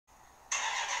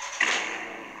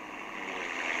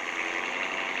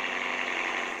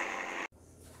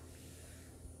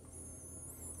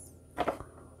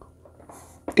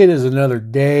It is another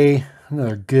day,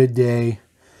 another good day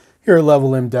here at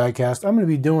Level M Diecast. I'm going to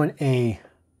be doing a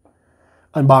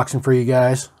unboxing for you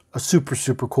guys. A super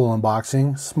cool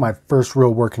unboxing. This is my first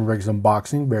real working rigs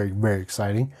unboxing. Very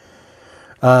exciting.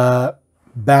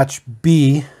 Batch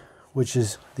B, which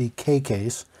is the K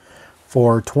case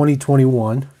for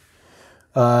 2021.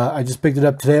 I just picked it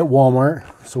up today at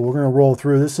Walmart, so we're going to roll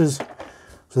through. This is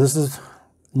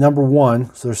number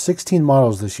 1. So there's 16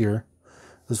 models this year.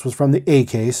 This was from the A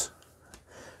case.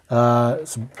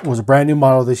 It was a brand new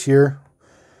model this year.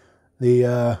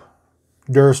 The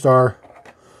Durastar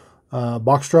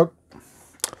box truck.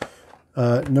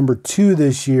 Number 2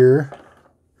 this year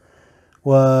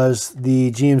was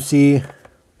the GMC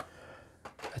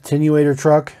attenuator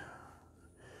truck.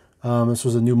 This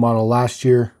was a new model last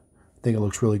year. I think it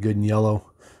looks really good in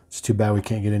yellow. It's too bad we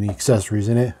can't get any accessories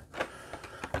in it.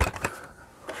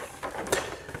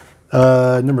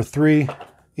 Number 3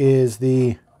 is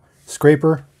the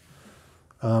scraper.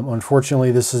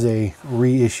 Unfortunately, this is a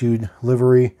reissued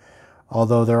livery,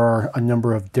 although there are a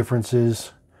number of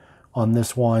differences on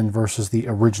this one versus the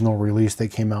original release that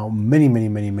came out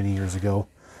many years ago.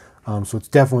 So it's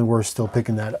definitely worth still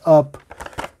picking that up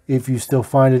if you still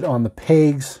find it on the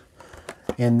pegs.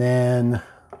 And then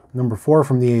number 4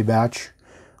 from the A batch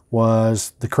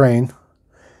was the crane,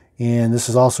 and this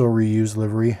is also a reused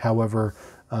livery. However,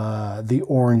 the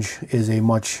orange is a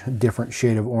much different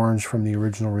shade of orange from the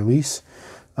original release,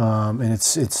 and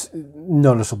it's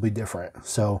noticeably different.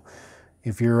 So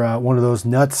if you're one of those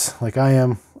nuts like I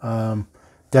am,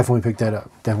 definitely pick that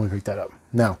up.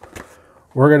 Now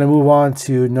we're going to move on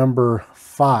to number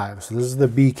 5. So this is the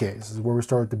B case. This is where we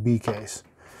start with the B case.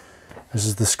 This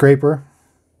is the scraper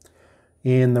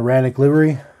in the Rannick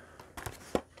livery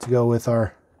to go with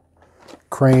our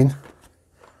crane.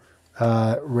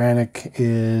 Rannick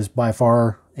is by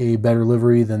far a better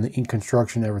livery than the Ink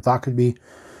Construction ever thought could be.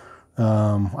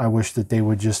 I wish that they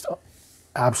would just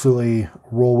absolutely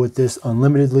roll with this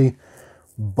unlimitedly,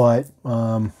 but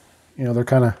you know, they're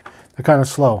kind of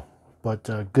slow.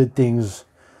 But good things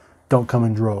don't come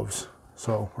in droves.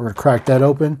 So we're gonna crack that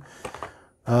open.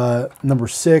 Number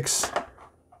 6.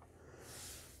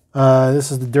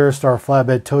 This is the Durastar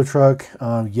flatbed tow truck.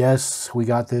 Yes, we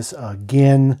got this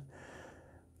again.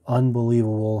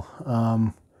 Unbelievable.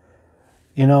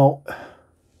 You know,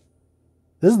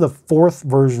 this is the 4th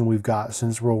version we've got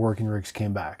since Real Working Rigs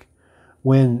came back,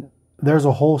 when there's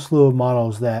a whole slew of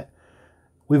models that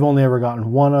we've only ever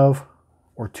gotten 1 of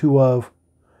or 2 of.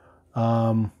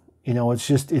 You know, it's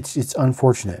just it's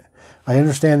unfortunate. I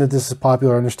understand that this is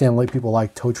popular. I understand like people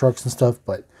like tow trucks and stuff,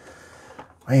 but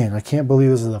man, I can't believe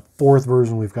this is the 4th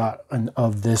version we've got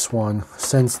of this one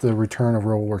since the return of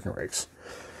Real Working Rigs.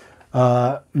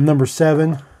 Number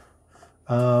 7,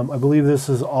 I believe this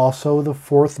is also the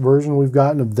 4th version we've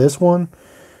gotten of this one.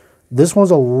 This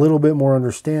one's a little bit more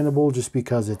understandable just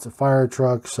because it's a fire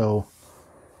truck, so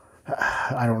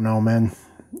I don't know, man.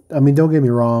 I mean, don't get me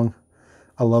wrong,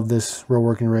 I love this Real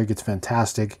Working Rig. It's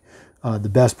fantastic. The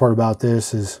best part about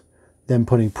this is them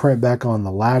putting print back on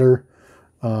the ladder.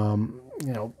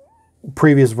 You know,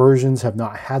 previous versions have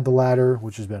not had the ladder,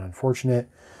 which has been unfortunate,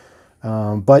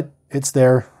 but it's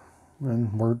there,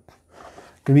 and we're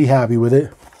gonna be happy with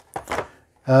it.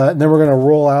 And then we're gonna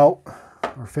roll out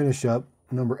or finish up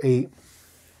number 8.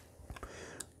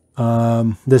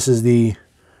 This is the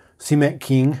Cement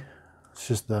King. It's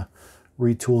just the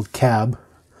retooled cab.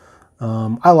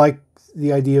 I like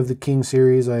the idea of the King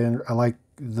series. I like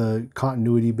the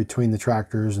continuity between the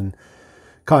tractors and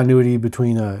continuity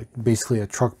between basically a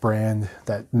truck brand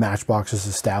that Matchbox has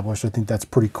established. I think that's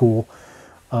pretty cool.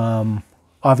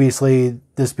 Obviously,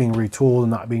 this being retooled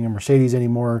and not being a Mercedes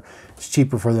anymore, it's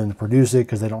cheaper for them to produce it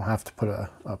because they don't have to put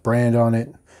a brand on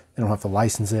it. They don't have to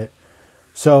license it.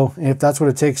 So if that's what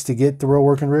it takes to get the Real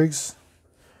Working Rigs,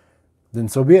 then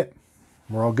so be it.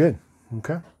 We're all good.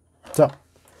 Okay. So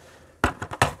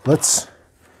let's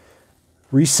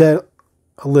reset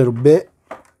a little bit.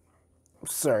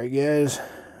 Sorry, guys.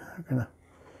 I'm going to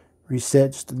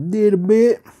reset just a little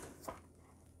bit.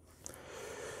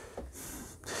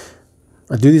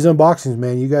 I do these unboxings,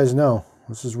 man. You guys know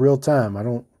this is real time. I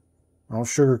don't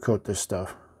sugarcoat this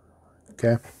stuff.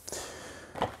 Okay.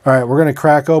 All right, we're gonna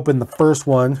crack open the first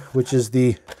one, which is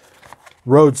the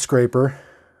road scraper.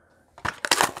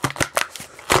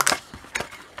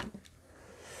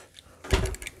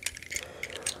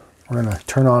 We're gonna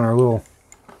turn on our little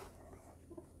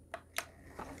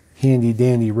handy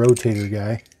dandy rotator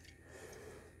guy.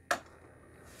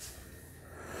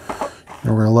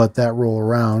 And we're gonna let that roll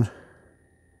around.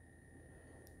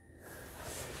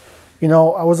 You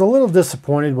know, I was a little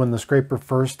disappointed when the scraper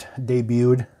first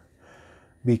debuted.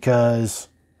 because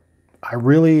I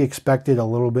really expected a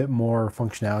little bit more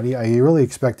functionality. I really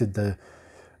expected the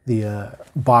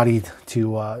body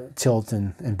to tilt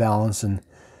and balance and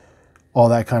all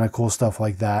that kind of cool stuff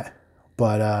like that.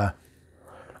 But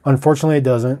unfortunately it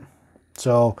doesn't.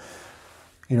 So,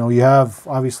 you know, you have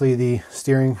obviously the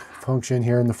steering function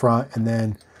here in the front, and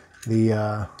then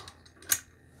the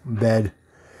bed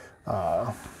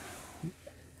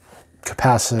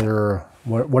capacitor,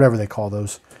 whatever they call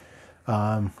those,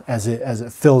 as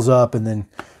it fills up, and then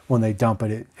when they dump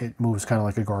it, it moves kind of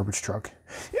like a garbage truck.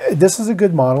 This is a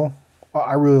good model.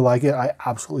 I really like it. I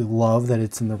absolutely love that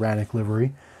it's in the Rannik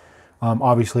livery.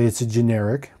 Obviously it's a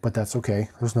generic, but that's okay.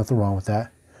 There's nothing wrong with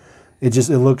that. It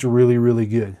looks really, really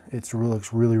good. It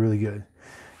looks really, really good.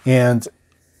 And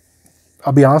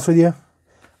I'll be honest with you,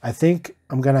 I think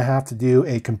I'm going to have to do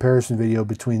a comparison video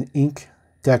between Ink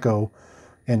Deco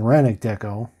and Rannik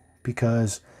Deco,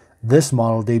 because this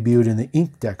model debuted in the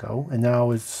Ink Deco and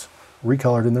now it's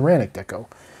recolored in the Rannik Deco.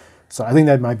 So I think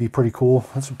that might be pretty cool.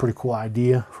 That's a pretty cool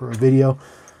idea for a video.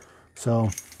 So,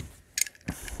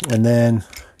 and then in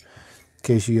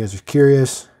case you guys are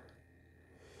curious,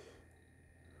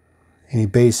 any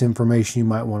base information you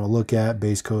might want to look at,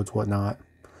 base codes, whatnot,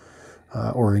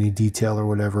 or any detail or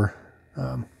whatever.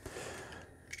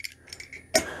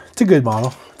 It's a good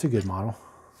model. It's a good model.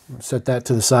 Set that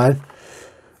to the side.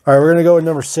 All right, we're gonna go with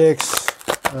number 6.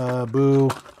 Boo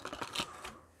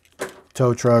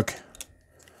tow truck.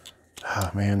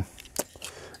 Oh man,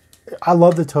 I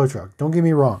love the tow truck. Don't get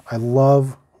me wrong. I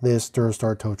love this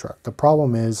Durastar tow truck. The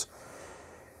problem is,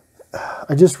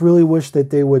 I just really wish that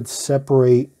they would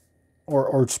separate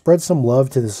or spread some love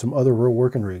to some other real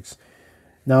working rigs.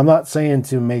 Now, I'm not saying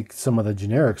to make some of the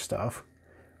generic stuff,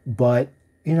 but,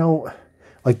 you know,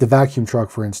 like the vacuum truck,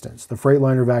 for instance, the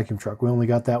Freightliner vacuum truck. We only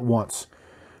got that once.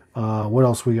 What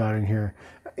else we got in here?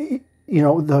 You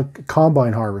know, the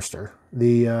combine harvester,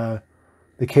 the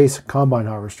case combine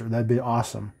harvester. That'd be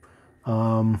awesome. We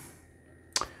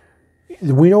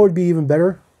know it'd be even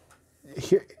better.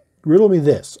 Here, riddle me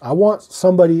this. I want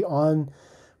somebody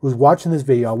who's watching this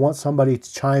video, I want somebody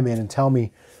to chime in and tell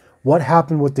me what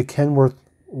happened with the Kenworth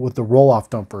with the roll-off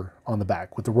dumper on the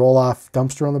back, with the roll-off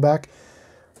dumpster on the back.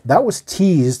 That was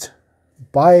teased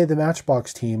by the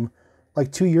Matchbox team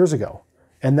like 2 years ago,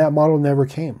 and that model never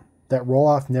came. That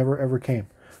roll-off never ever came.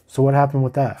 So what happened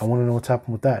with that? I want to know what's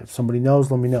happened with that. If somebody knows,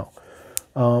 let me know.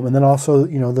 And then also,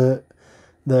 you know,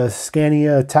 the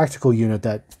Scania tactical unit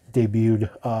that debuted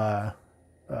a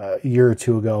year or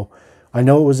two ago. I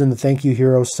know it was in the Thank You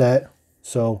Hero set,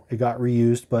 so it got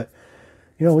reused, but,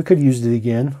 you know, we could use it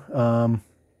again.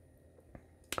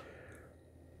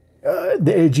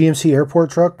 The GMC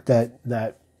airport truck, that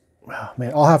oh,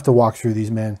 man, I'll have to walk through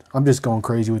these, man. I'm just going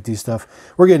crazy with these stuff.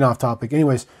 We're getting off topic.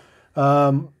 Anyways,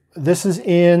 this is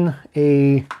in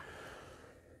a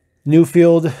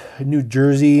Newfield, New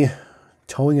Jersey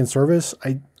towing and service.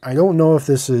 I don't know if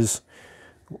this is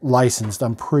licensed.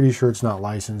 I'm pretty sure it's not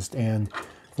licensed, and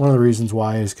one of the reasons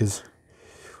why is because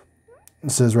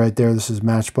it says right there, this is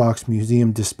Matchbox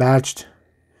Museum Dispatched.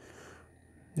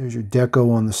 There's your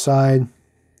deco on the side.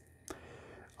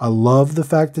 I love the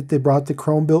fact that they brought the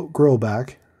chrome built grill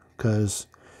back, because,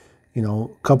 you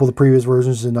know, a couple of the previous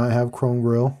versions did not have chrome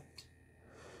grill.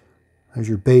 There's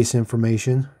your base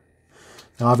information.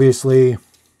 Now, obviously,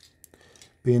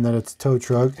 being that it's a tow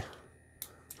truck,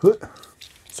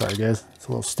 sorry guys, it's a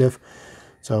little stiff.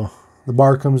 So the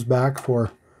bar comes back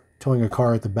for towing a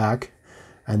car at the back,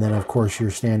 and then of course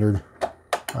your standard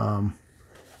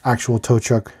actual tow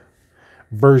truck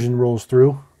version rolls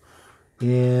through.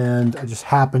 And I just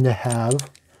happen to have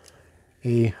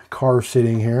a car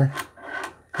sitting here,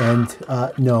 and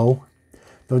no,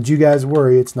 don't you guys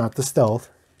worry, it's not the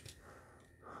Stealth.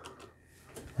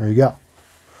 There you go.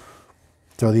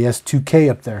 Throw the S2K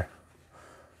up there.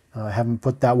 I haven't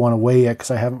put that one away yet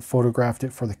because I haven't photographed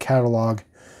it for the catalog.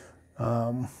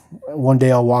 One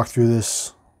day I'll walk through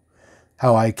this,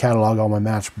 how I catalog all my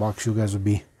Matchbox. You guys would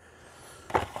be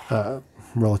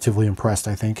relatively impressed,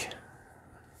 I think.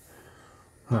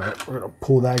 All right, we're going to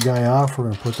pull that guy off. We're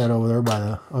going to put that over there by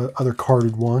the other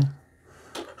carded one.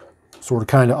 Sort of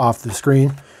kind of off the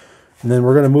screen. And then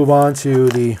we're going to move on to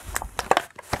the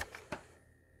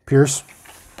Pierce.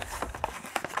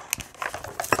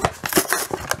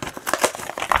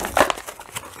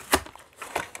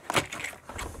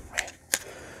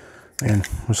 Man,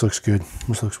 this looks good.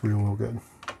 This looks real, real good.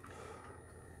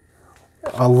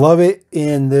 I love it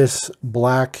in this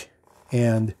black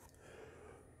and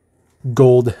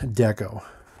gold deco.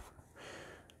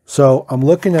 So I'm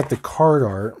looking at the card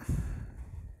art,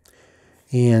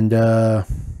 and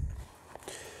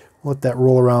let that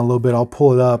roll around a little bit. I'll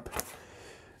pull it up.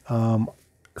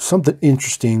 Something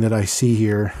interesting that I see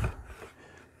here,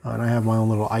 and I have my own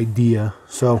little idea.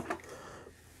 So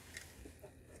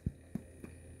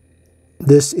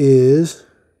this is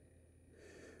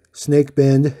Snake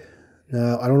Bend.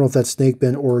 Now, I don't know if that's Snake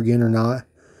Bend, Oregon or not.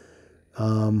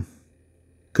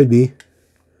 Could be.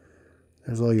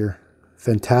 There's all your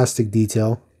fantastic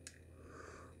detail.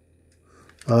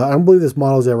 I don't believe this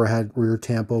model's ever had rear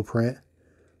tampo print,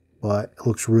 but it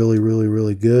looks really, really,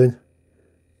 really good.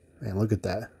 Man, look at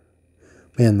that.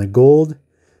 Man, the gold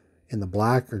and the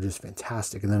black are just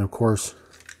fantastic. And then, of course,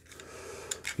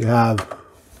 you have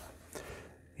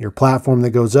your platform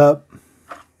that goes up.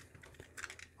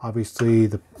 Obviously,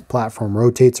 the platform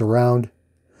rotates around.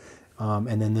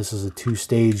 And then this is a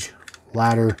 2-stage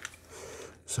ladder.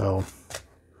 So,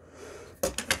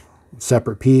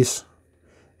 separate piece.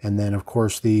 And then, of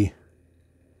course, the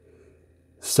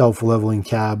self-leveling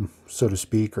cab, so to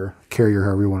speak, or carrier,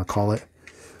 however you want to call it.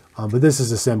 But this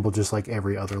is assembled just like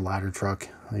every other ladder truck.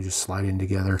 They just slide in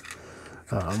together.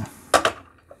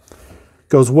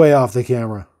 Goes way off the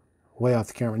camera. Way off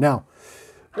the camera. Now,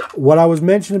 what I was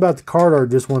mentioning about the card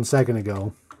art just 1 second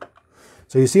ago.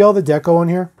 So you see all the deco on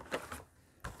here?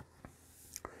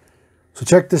 So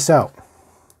check this out.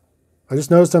 I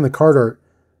just noticed on the card art,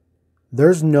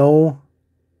 there's no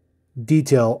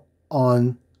detail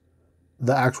on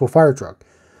the actual fire truck.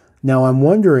 Now I'm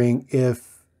wondering if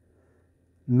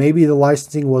maybe the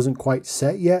licensing wasn't quite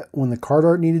set yet when the card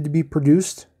art needed to be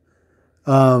produced.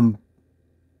 But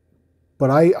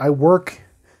I work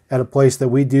at a place that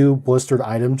we do blistered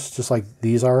items just like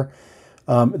these are.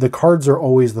 The cards are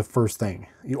always the first thing.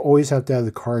 You always have to have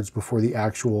the cards before the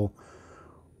actual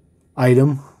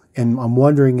item. And I'm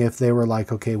wondering if they were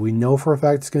like, okay, we know for a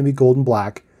fact it's going to be gold and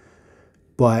black,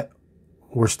 but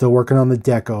we're still working on the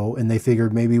deco, and they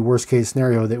figured maybe worst case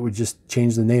scenario they would just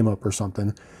change the name up or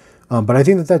something. But I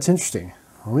think that that's interesting.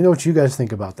 Let me know what you guys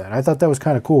think about that. I thought that was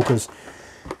kind of cool because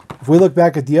if we look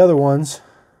back at the other ones,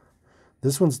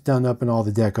 this one's done up in all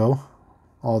the deco,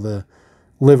 all the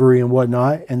livery and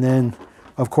whatnot, and then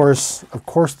of course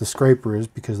the scraper is,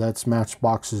 because that's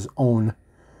Matchbox's own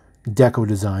deco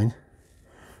design.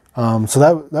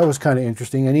 So that was kind of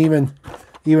interesting, and even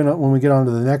when we get on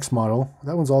to the next model,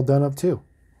 that one's all done up too.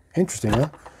 Interesting, huh?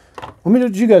 Let me know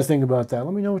what you guys think about that.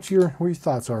 Let me know what your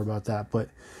thoughts are about that. But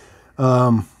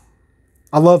I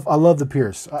love the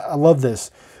Pierce. I love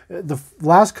this. The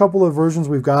last couple of versions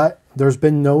we've got, there's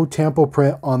been no tampo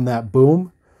print on that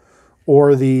boom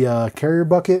or the carrier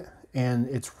bucket, and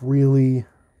it's really,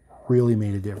 really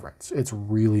made a difference. It's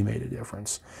really made a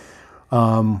difference.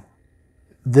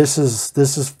 This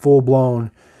is full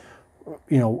blown,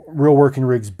 you know, real working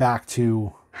rigs back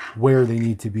to where they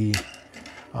need to be,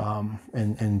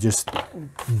 and just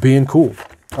being cool.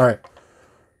 All right,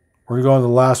 we're gonna go on to the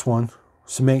last one,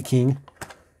 Cement King.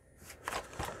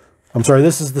 I'm sorry,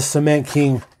 this is the Cement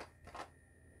King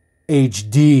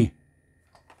HD.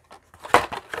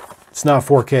 It's not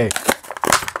 4K.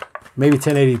 Maybe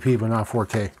 1080p, but not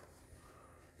 4K.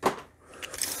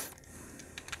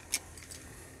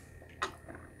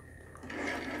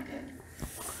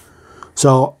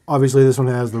 So obviously this one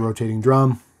has the rotating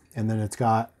drum, and then it's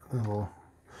got a little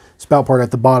spout part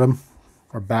at the bottom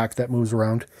or back that moves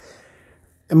around.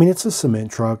 I mean, it's a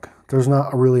cement truck. There's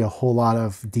not really a whole lot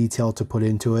of detail to put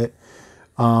into it.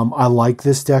 I like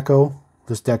this deco.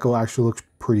 This deco actually looks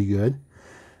pretty good.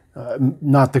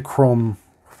 Not the chrome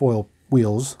foil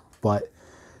wheels, but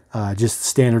just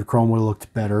standard chrome would have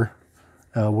looked better.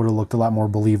 Would have looked a lot more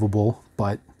believable.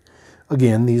 But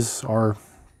again, these are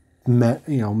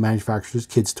manufacturers,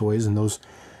 kids' toys, and those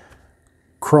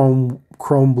blue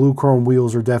chrome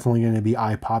wheels are definitely going to be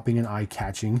eye-popping and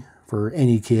eye-catching for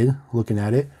any kid looking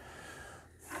at it.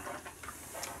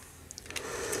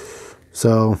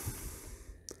 So,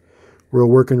 Real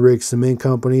Working Rig Cement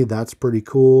Company, that's pretty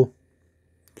cool.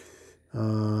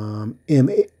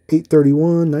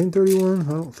 M831, 931,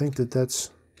 I don't think that's...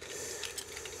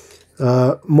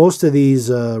 most of these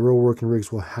Real Working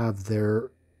Rigs will have their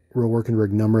Real Working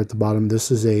Rig number at the bottom.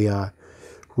 This is a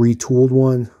retooled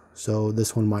one, so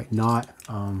this one might not.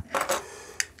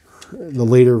 The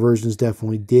later versions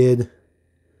definitely did.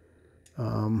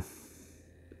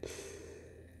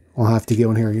 I'll have to get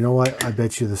one here. You know what? I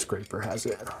bet you the scraper has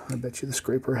it. I bet you the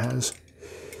scraper has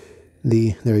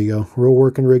there you go. Real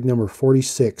Working Rig number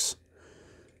 46.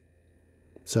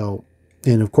 So,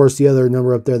 and of course the other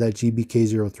number up there, that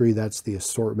GBK03, that's the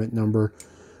assortment number.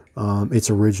 It's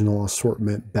original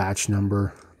assortment batch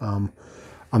number. I'm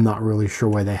not really sure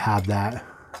why they have that.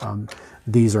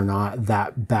 These are not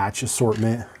that batch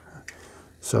assortment.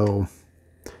 So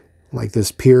Like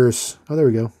this Pierce. Oh, there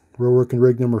we go. Real Working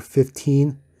Rig number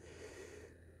 15.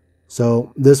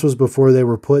 So this was before they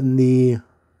were putting the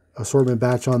assortment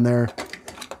batch on there,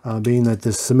 being that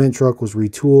this cement truck was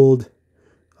retooled.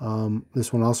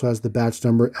 This one also has the batch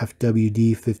number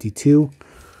FWD52.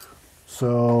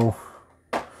 So,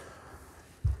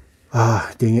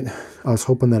 dang it. I was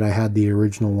hoping that I had the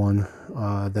original one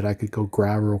that I could go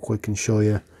grab real quick and show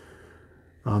you,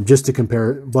 just to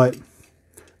compare it. But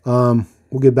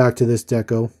we'll get back to this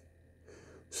deco.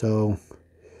 So,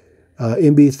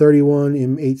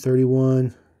 MB31,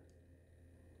 M831,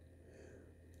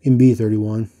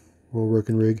 MB31, Real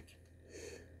Working Rig.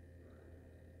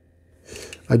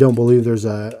 I don't believe there's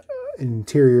an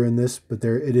interior in this, but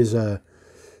it is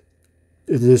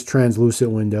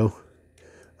translucent window.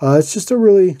 It's just a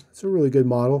really good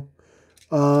model.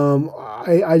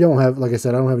 I don't have, like I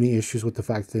said, I don't have any issues with the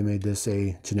fact that they made this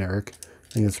a generic.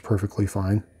 I think it's perfectly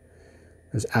fine.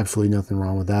 There's absolutely nothing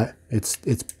wrong with that. It's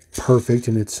perfect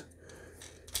in its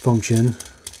function.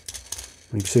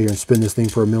 You can sit here and spin this thing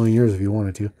for 1,000,000 years if you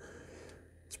wanted to.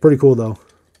 It's pretty cool though.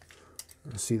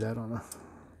 Let's see that on a.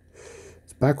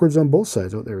 It's backwards on both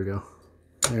sides. Oh, there we go.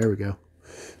 There we go.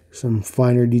 Some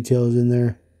finer details in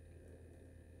there.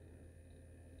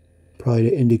 Probably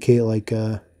to indicate like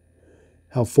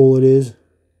how full it is.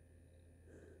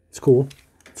 It's cool.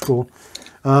 It's cool.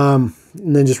 And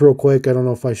then just real quick, I don't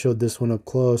know if I showed this one up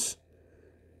close.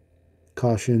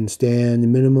 Caution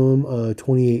stand minimum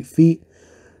 28 feet.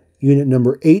 Unit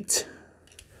number 8.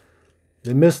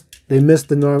 They missed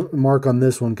the mark on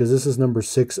this one because this is number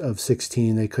 6 of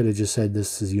 16. They could have just said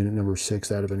this is unit number 6.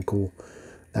 That'd have been cool.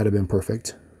 That'd have been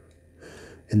perfect.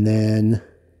 And then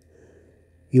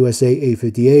USA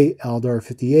A58, Aldar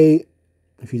 58.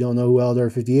 If you don't know who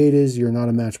Aldar 58 is, you're not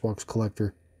a Matchbox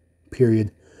collector.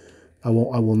 Period. I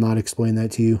will not explain that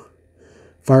to you.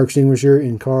 Fire extinguisher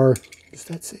in car. Does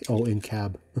that say? Oh, in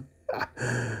cab.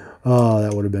 Oh,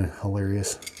 that would have been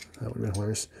hilarious. That would have been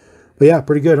hilarious. But yeah,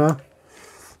 pretty good, huh?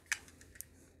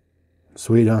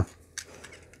 Sweet, huh?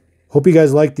 Hope you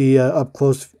guys like the up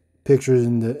close pictures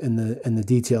and the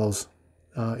details.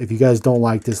 If you guys don't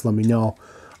like this, let me know.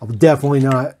 I'll definitely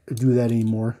not do that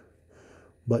anymore.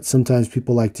 But sometimes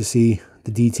people like to see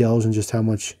the details and just how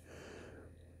much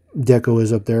deco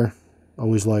is up there.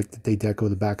 Always like that they deco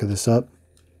the back of this up.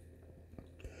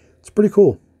 It's pretty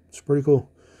cool. It's pretty cool.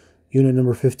 Unit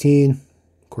number 15.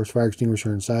 Of course, fire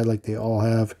extinguisher inside like they all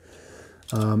have.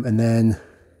 And then,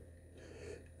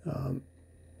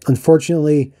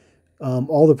 unfortunately,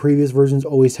 all the previous versions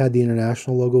always had the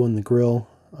international logo in the grill.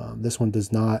 This one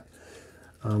does not,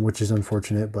 which is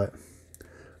unfortunate, but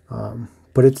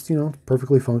it's, you know,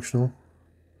 perfectly functional.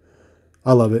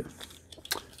 I love it.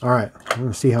 All right, I'm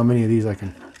going to see how many of these I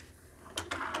can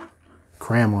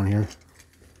cram on here.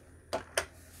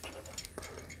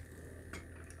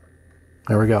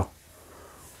 There we go.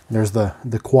 There's the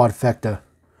quadfecta.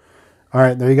 All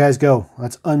right, there you guys go.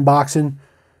 That's unboxing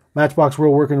Matchbox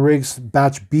Real Working Rigs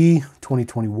Batch B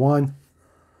 2021.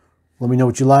 Let me know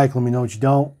what you like. Let me know what you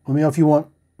don't. Let me know if you want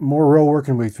more Real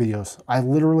Working Rig videos. I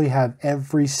literally have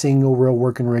every single Real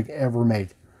Working Rig ever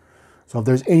made. So if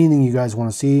there's anything you guys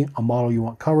want to see, a model you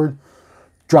want covered,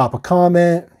 drop a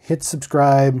comment, hit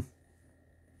subscribe,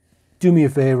 do me a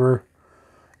favor,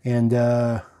 and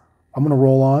I'm going to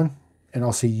roll on, and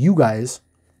I'll see you guys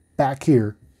back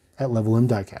here at Level M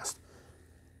Diecast.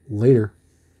 Later.